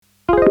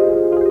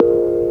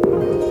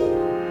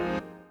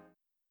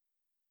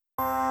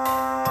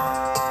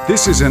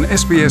This is an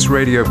SBS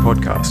radio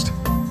podcast.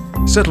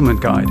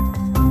 Settlement Guide.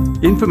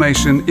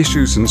 Information,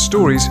 issues and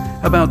stories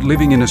about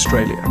living in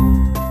Australia.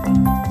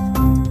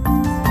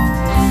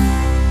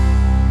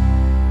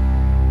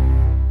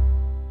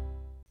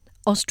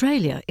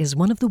 Australia is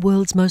one of the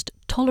world's most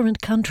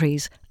tolerant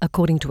countries,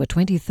 according to a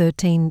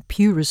 2013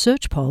 Pew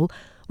Research poll,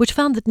 which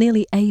found that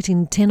nearly 8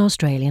 in 10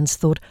 Australians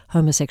thought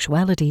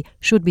homosexuality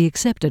should be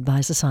accepted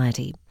by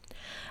society.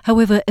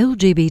 However,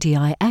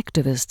 LGBTI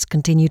activists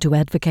continue to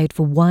advocate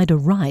for wider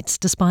rights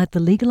despite the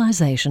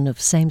legalisation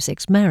of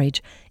same-sex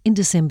marriage in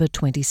December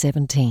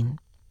 2017.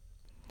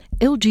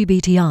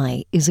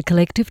 LGBTI is a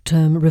collective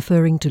term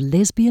referring to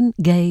lesbian,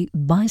 gay,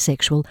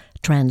 bisexual,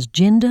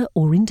 transgender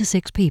or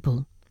intersex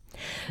people.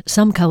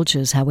 Some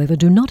cultures, however,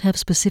 do not have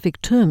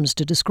specific terms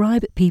to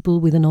describe people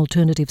with an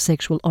alternative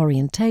sexual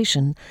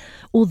orientation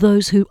or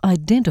those who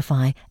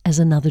identify as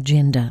another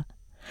gender.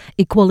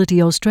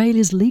 Equality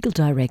Australia's legal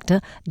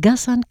director,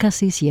 Ghassan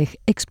Kassisieh,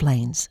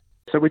 explains.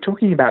 So we're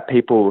talking about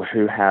people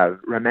who have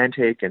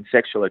romantic and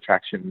sexual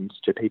attractions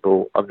to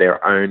people of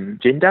their own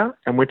gender.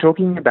 And we're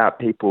talking about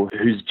people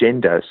whose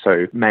gender,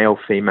 so male,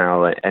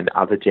 female and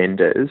other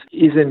genders,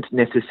 isn't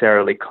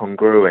necessarily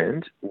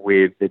congruent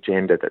with the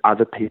gender that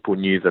other people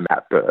knew them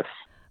at birth.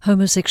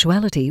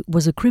 Homosexuality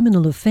was a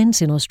criminal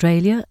offence in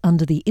Australia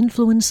under the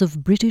influence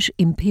of British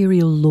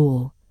imperial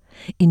law.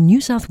 In New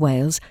South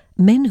Wales,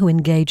 men who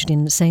engaged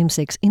in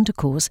same-sex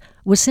intercourse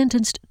were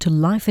sentenced to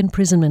life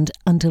imprisonment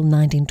until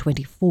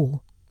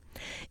 1924.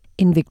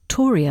 In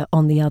Victoria,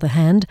 on the other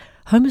hand,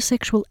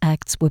 homosexual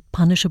acts were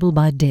punishable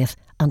by death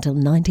until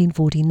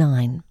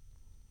 1949.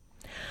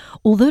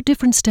 Although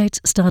different states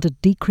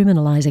started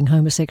decriminalising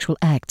homosexual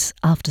acts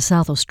after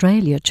South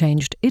Australia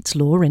changed its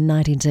law in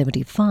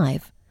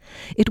 1975,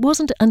 it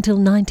wasn't until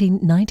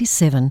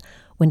 1997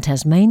 when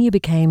Tasmania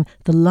became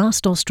the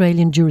last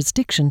Australian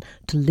jurisdiction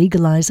to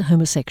legalise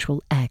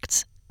homosexual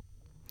acts.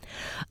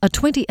 A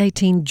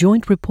 2018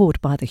 joint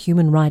report by the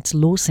Human Rights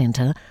Law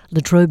Centre,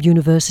 La Trobe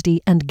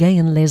University and Gay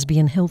and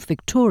Lesbian Health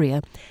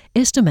Victoria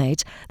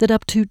estimates that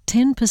up to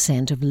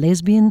 10% of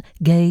lesbian,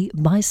 gay,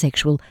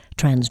 bisexual,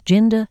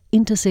 transgender,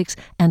 intersex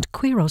and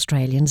queer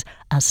Australians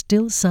are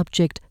still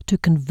subject to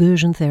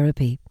conversion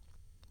therapy.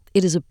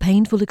 It is a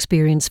painful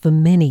experience for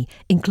many,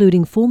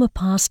 including former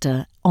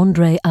pastor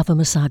Andre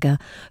Afamasaga,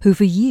 who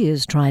for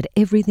years tried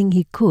everything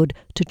he could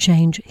to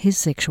change his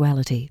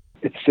sexuality.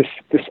 It's just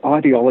this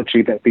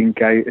ideology that being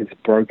gay is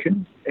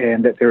broken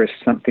and that there is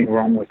something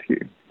wrong with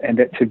you, and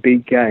that to be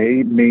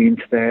gay means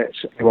that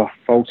you are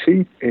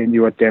faulty and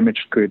you are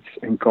damaged goods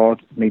and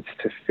God needs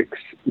to fix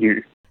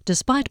you.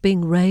 Despite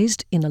being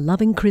raised in a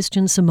loving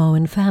Christian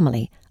Samoan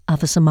family,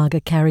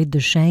 Afamasaga carried the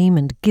shame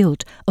and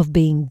guilt of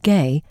being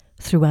gay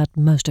throughout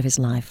most of his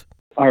life.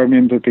 I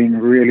remember being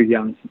really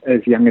young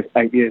as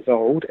 8 years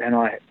old, and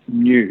I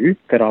knew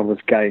that I was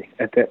gay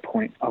at that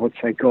point. I would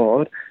say,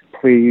 God,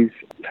 please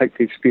take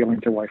these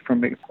feelings away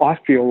from me. I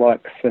feel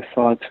like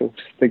societal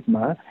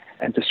stigma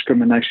and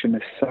discrimination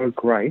is so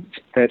great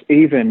that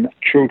even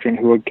children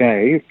who are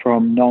gay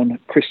from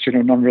non-Christian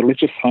or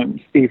non-religious homes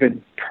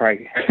even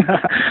pray.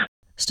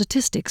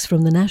 Statistics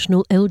from the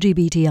National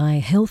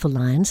LGBTI Health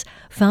Alliance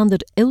found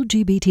that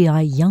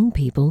LGBTI young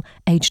people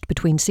aged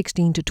between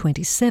 16 to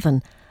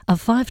 27 are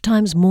 5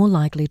 times more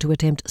likely to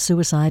attempt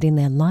suicide in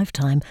their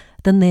lifetime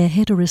than their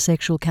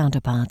heterosexual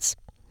counterparts.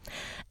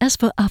 As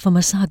for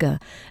Afamasaga,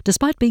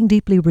 despite being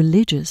deeply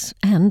religious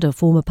and a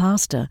former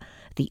pastor,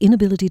 the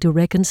inability to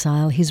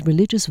reconcile his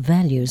religious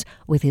values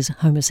with his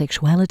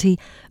homosexuality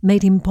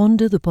made him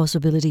ponder the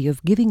possibility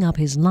of giving up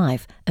his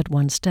life at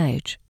one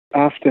stage.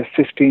 After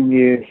 15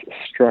 years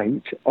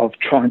straight of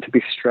trying to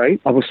be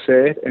straight, I was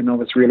sad and I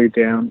was really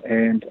down,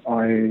 and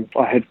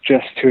I had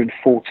just turned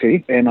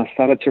 40, and I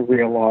started to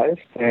realise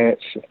that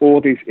all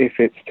these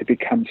efforts to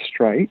become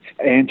straight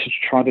and to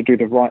try to do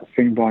the right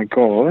thing by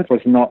God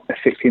was not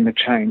affecting the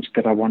change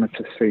that I wanted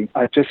to see.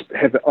 I just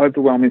have the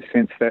overwhelming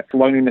sense that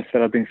loneliness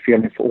that I've been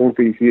feeling for all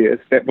these years,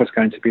 that was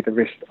going to be the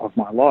rest of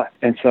my life.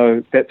 And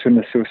so that's when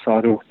the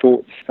suicidal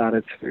thoughts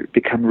started to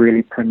become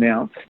really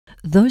pronounced.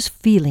 Those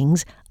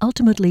feelings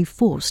ultimately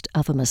forced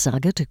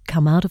Afamasaga to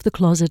come out of the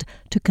closet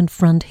to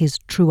confront his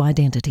true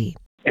identity.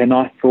 And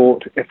I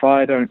thought, if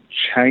I don't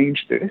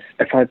change this,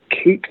 if I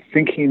keep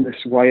thinking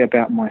this way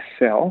about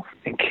myself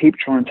and keep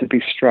trying to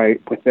be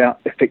straight without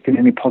affecting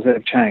any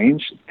positive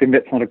change, then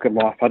that's not a good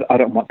life. I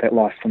don't want that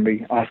life for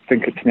me. I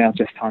think it's now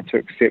just time to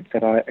accept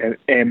that I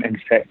am, in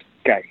fact,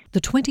 gay.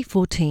 The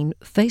 2014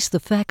 Face the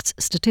Facts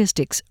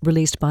statistics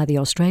released by the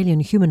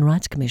Australian Human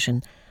Rights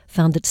Commission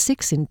found that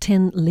 6 in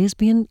 10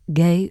 lesbian,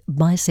 gay,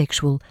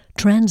 bisexual,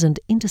 trans and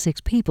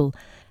intersex people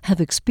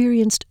have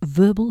experienced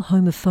verbal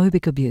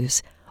homophobic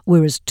abuse,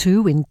 whereas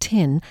 2 in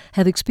 10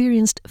 have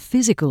experienced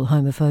physical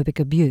homophobic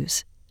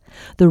abuse.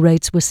 The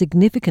rates were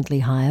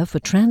significantly higher for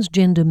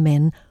transgender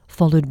men,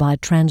 followed by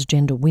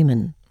transgender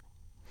women.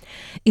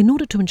 In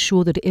order to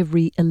ensure that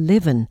every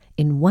 11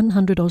 in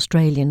 100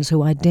 Australians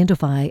who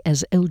identify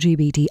as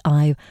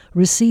LGBTI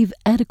receive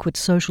adequate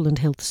social and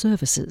health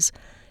services,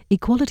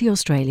 Equality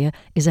Australia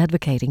is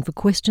advocating for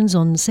questions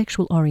on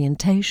sexual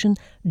orientation,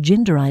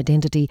 gender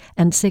identity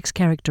and sex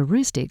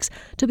characteristics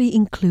to be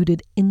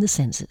included in the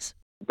census.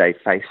 They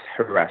face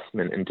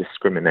harassment and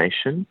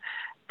discrimination,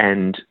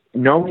 and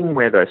knowing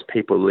where those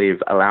people live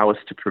allow us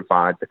to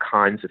provide the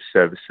kinds of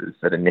services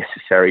that are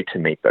necessary to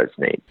meet those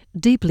needs.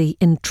 Deeply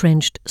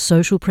entrenched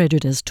social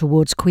prejudice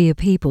towards queer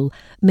people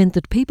meant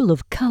that people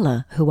of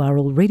colour who are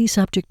already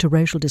subject to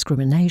racial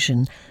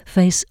discrimination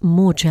face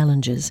more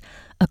challenges,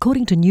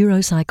 according to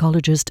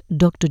neuropsychologist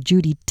Dr.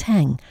 Judy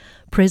Tang,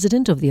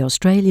 president of the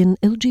Australian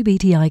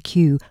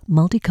LGBTIQ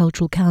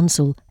Multicultural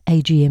Council,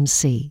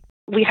 AGMC.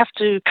 We have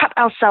to cut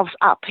ourselves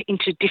up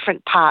into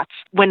different parts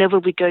whenever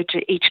we go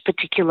to each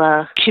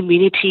particular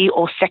community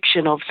or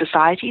section of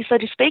society, so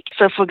to speak.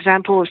 So, for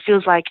example, it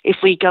feels like if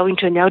we go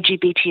into an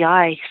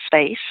LGBTI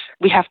space,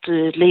 we have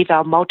to leave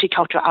our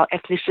multicultural, our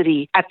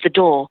ethnicity at the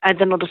door. And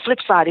then on the flip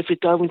side, if we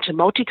go into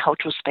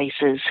multicultural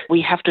spaces,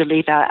 we have to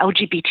leave our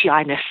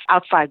LGBTI-ness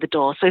outside the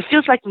door. So it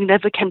feels like we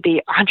never can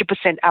be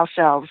 100%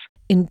 ourselves.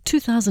 In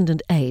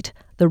 2008,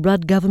 the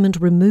Rudd government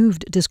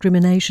removed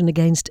discrimination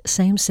against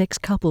same-sex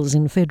couples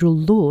in federal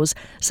laws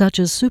such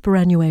as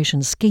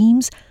superannuation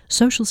schemes,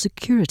 social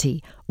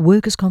security,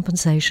 workers'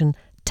 compensation,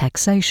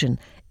 taxation,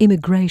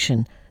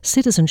 immigration,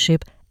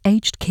 citizenship,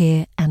 aged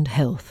care and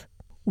health.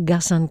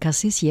 Ghassan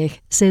Kassisieh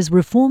says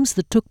reforms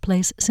that took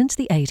place since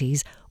the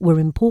 80s were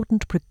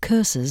important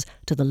precursors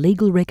to the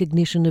legal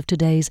recognition of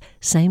today's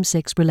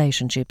same-sex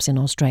relationships in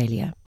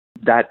Australia.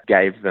 That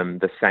gave them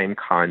the same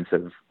kinds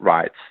of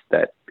rights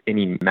that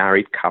any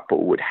married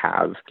couple would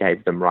have,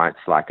 gave them rights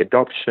like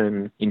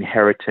adoption,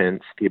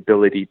 inheritance, the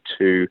ability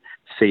to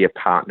see a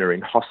partner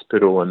in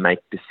hospital and make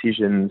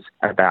decisions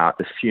about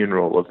the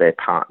funeral of their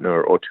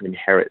partner or to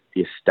inherit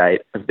the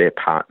estate of their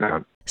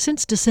partner.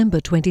 Since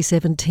December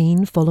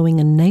 2017, following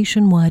a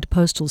nationwide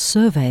postal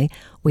survey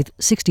with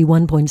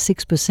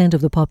 61.6%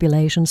 of the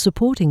population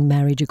supporting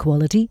marriage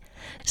equality,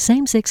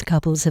 same-sex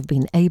couples have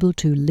been able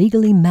to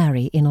legally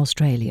marry in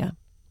Australia.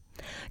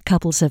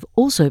 Couples have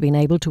also been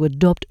able to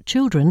adopt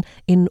children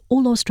in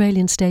all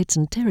Australian states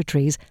and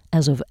territories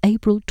as of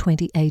April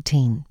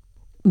 2018.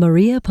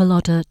 Maria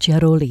Pallotta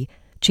Chiaroli,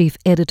 Chief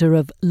Editor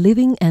of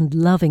Living and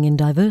Loving in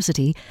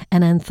Diversity,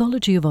 an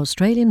anthology of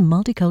Australian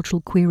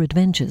multicultural queer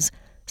adventures,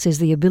 says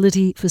the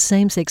ability for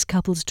same-sex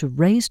couples to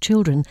raise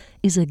children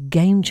is a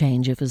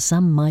game-changer for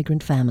some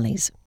migrant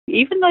families.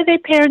 Even though their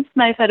parents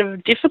may have had a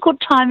difficult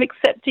time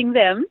accepting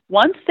them,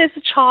 once there's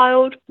a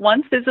child,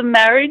 once there's a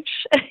marriage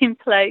in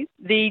place,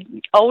 the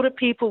older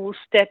people will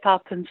step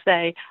up and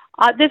say,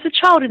 there's a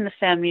child in the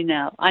family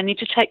now. I need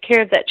to take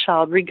care of that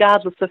child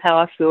regardless of how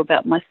I feel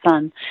about my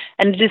son.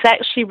 And it is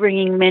actually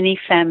bringing many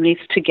families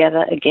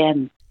together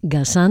again.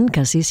 Ghassan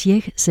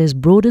Kassisieh says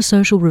broader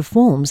social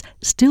reforms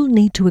still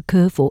need to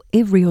occur for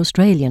every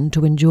Australian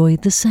to enjoy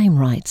the same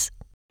rights.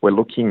 We're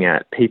looking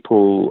at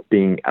people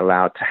being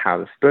allowed to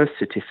have birth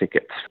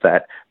certificates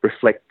that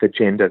reflect the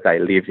gender they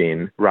live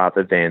in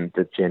rather than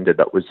the gender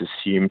that was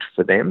assumed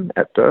for them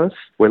at birth.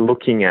 We're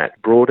looking at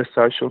broader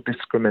social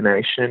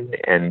discrimination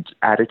and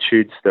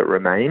attitudes that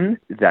remain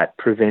that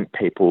prevent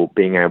people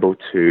being able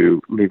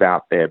to live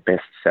out their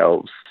best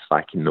selves,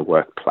 like in the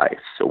workplace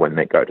or when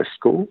they go to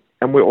school.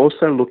 And we're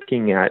also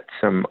looking at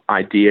some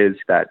ideas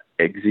that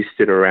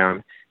existed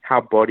around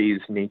how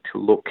bodies need to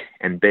look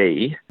and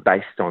be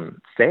based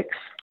on sex.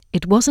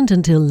 It wasn't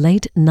until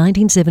late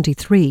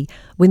 1973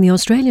 when the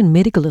Australian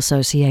Medical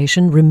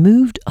Association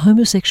removed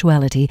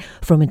homosexuality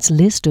from its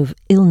list of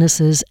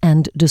illnesses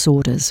and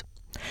disorders.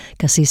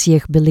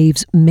 Kassisieh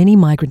believes many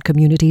migrant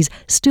communities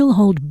still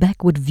hold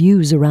backward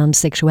views around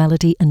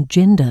sexuality and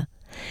gender.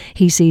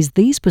 He sees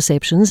these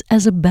perceptions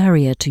as a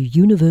barrier to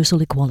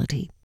universal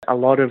equality. A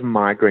lot of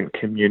migrant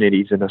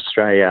communities in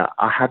Australia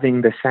are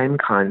having the same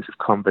kinds of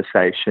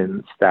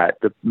conversations that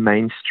the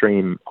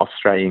mainstream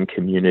Australian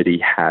community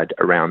had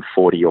around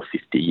 40 or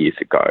 50 years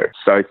ago.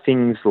 So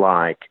things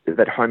like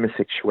that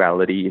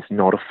homosexuality is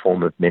not a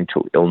form of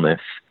mental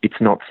illness. It's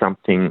not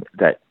something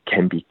that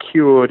can be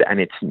cured, and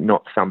it's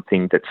not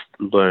something that's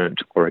learned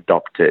or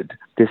adopted.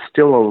 There's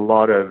still a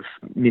lot of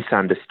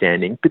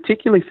misunderstanding,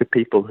 particularly for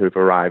people who've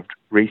arrived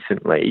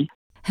recently.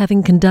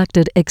 Having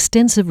conducted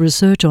extensive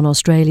research on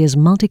Australia's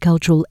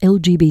multicultural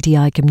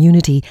LGBTI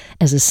community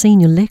as a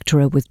senior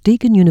lecturer with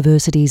Deakin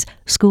University's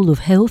School of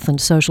Health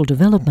and Social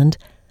Development,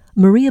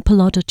 Maria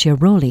Pallotta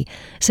Chiaroli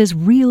says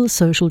real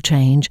social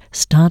change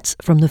starts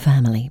from the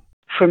family.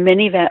 For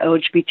many of our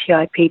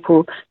LGBTI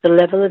people, the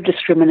level of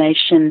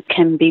discrimination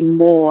can be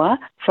more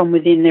from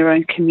within their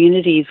own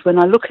communities. When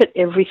I look at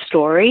every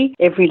story,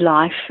 every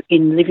life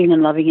in Living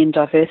and Loving in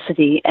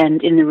Diversity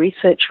and in the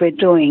research we're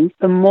doing,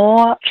 the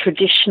more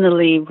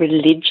traditionally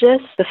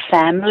religious the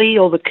family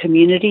or the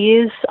community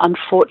is,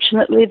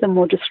 unfortunately, the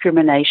more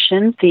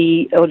discrimination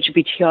the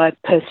LGBTI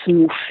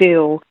person will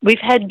feel. We've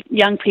had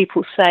young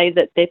people say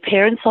that their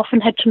parents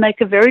often had to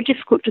make a very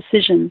difficult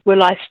decision.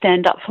 Will I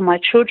stand up for my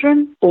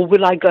children or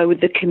will I go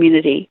with the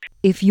community?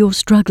 If you're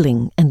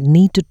struggling and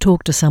need to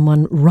talk to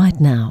someone right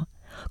now,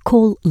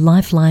 call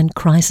Lifeline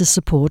Crisis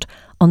Support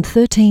on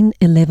 13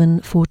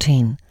 11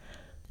 14.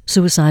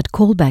 Suicide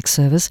Callback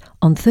Service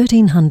on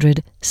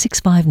 1300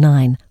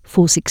 659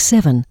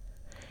 467,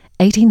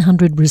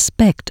 1800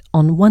 RESPECT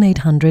on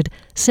 1800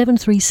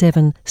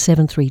 737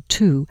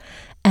 732,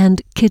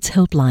 and Kids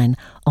Helpline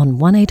on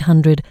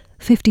 1800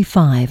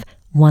 55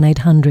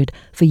 1800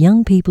 for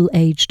young people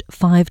aged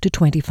 5 to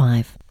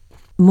 25.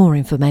 More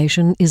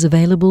information is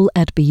available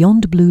at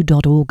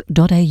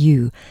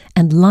beyondblue.org.au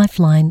and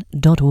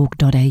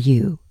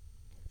lifeline.org.au.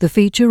 The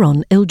feature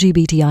on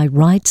LGBTI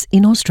rights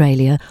in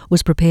Australia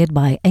was prepared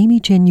by Amy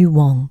Chenyu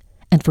Wong,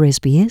 and for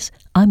SBS,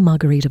 I'm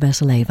Margarita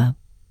Vasileva.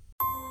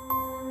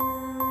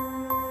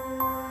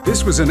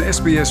 This was an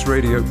SBS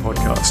radio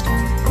podcast.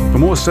 For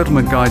more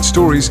Settlement Guide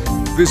stories,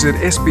 visit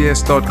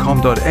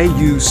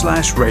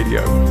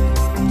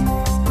sbs.com.au/radio.